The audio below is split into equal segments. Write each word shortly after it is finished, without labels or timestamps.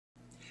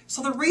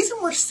So the reason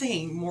we're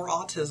seeing more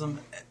autism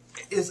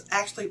is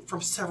actually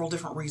from several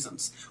different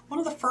reasons. One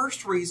of the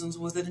first reasons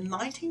was that in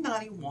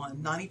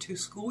 1991-92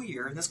 school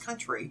year in this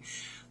country,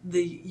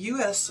 the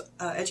U.S.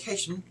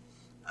 Education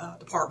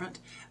Department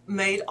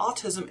made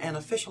autism an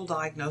official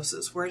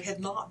diagnosis where it had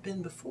not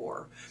been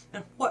before.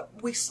 And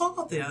what we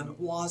saw then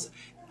was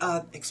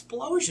an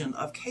explosion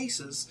of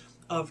cases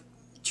of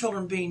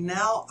children being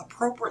now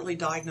appropriately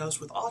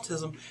diagnosed with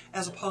autism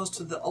as opposed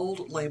to the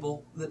old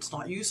label that's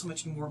not used so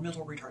much anymore,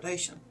 mental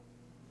retardation.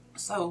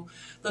 So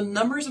the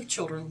numbers of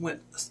children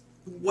went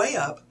way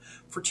up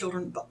for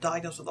children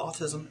diagnosed with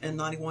autism in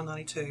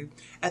 91-92.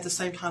 At the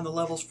same time, the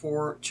levels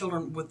for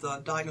children with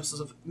the diagnosis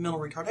of mental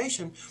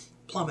retardation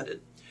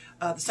plummeted.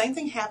 The same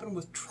thing happened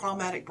with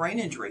traumatic brain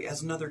injury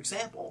as another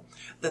example,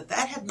 that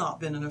had not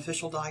been an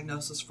official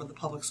diagnosis for the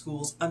public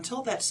schools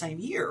until that same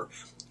year.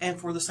 And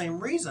for the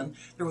same reason,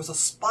 there was a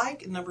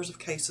spike in numbers of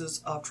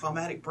cases of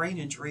traumatic brain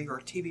injury,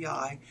 or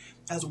TBI,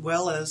 as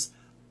well as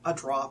a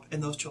drop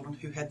in those children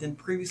who had then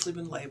previously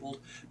been labeled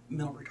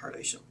mental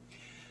retardation.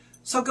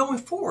 So going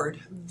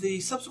forward,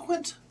 the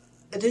subsequent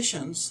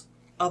editions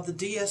of the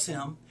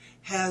DSM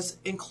has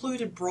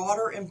included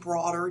broader and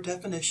broader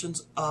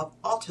definitions of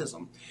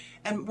autism.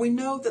 And we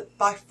know that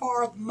by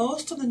far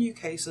most of the new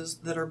cases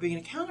that are being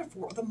accounted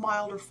for are the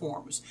milder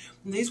forms.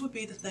 And these would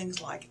be the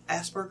things like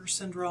Asperger's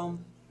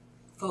syndrome,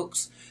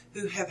 folks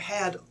who have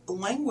had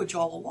language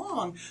all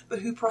along, but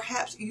who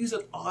perhaps use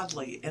it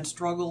oddly and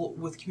struggle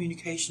with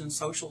communication and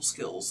social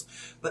skills,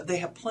 but they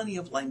have plenty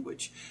of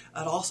language.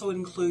 It also would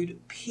include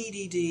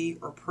PDD,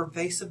 or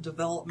pervasive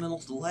developmental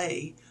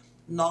delay,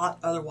 not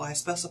otherwise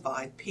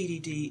specified,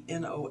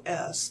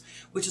 PDD-NOS,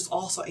 which is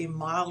also a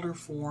milder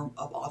form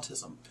of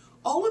autism.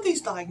 All of these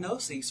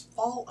diagnoses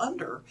fall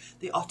under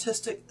the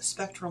autistic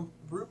spectrum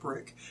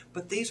rubric,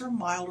 but these are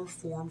milder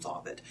forms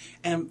of it.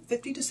 And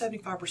 50 to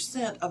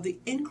 75% of the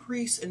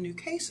increase in new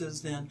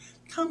cases then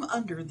come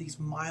under these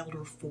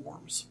milder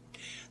forms.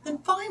 Then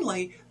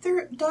finally,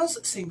 there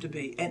does seem to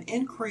be an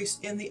increase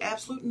in the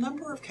absolute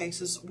number of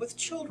cases with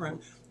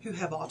children who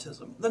have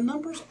autism. The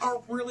numbers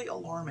are really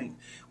alarming.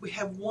 We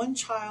have one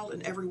child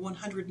in every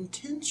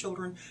 110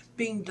 children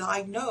being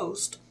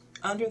diagnosed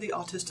under the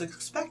autistic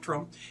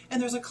spectrum,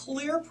 and there's a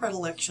clear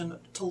predilection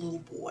to little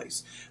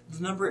boys. The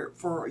number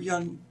for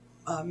young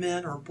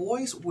men or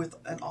boys with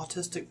an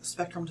autistic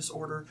spectrum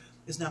disorder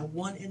is now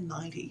 1 in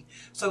 90.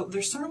 So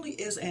there certainly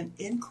is an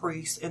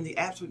increase in the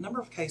absolute number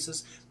of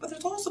cases, but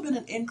there's also been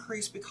an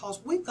increase because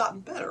we've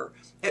gotten better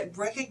at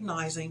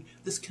recognizing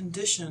this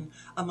condition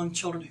among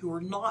children who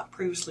were not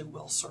previously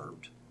well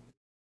served.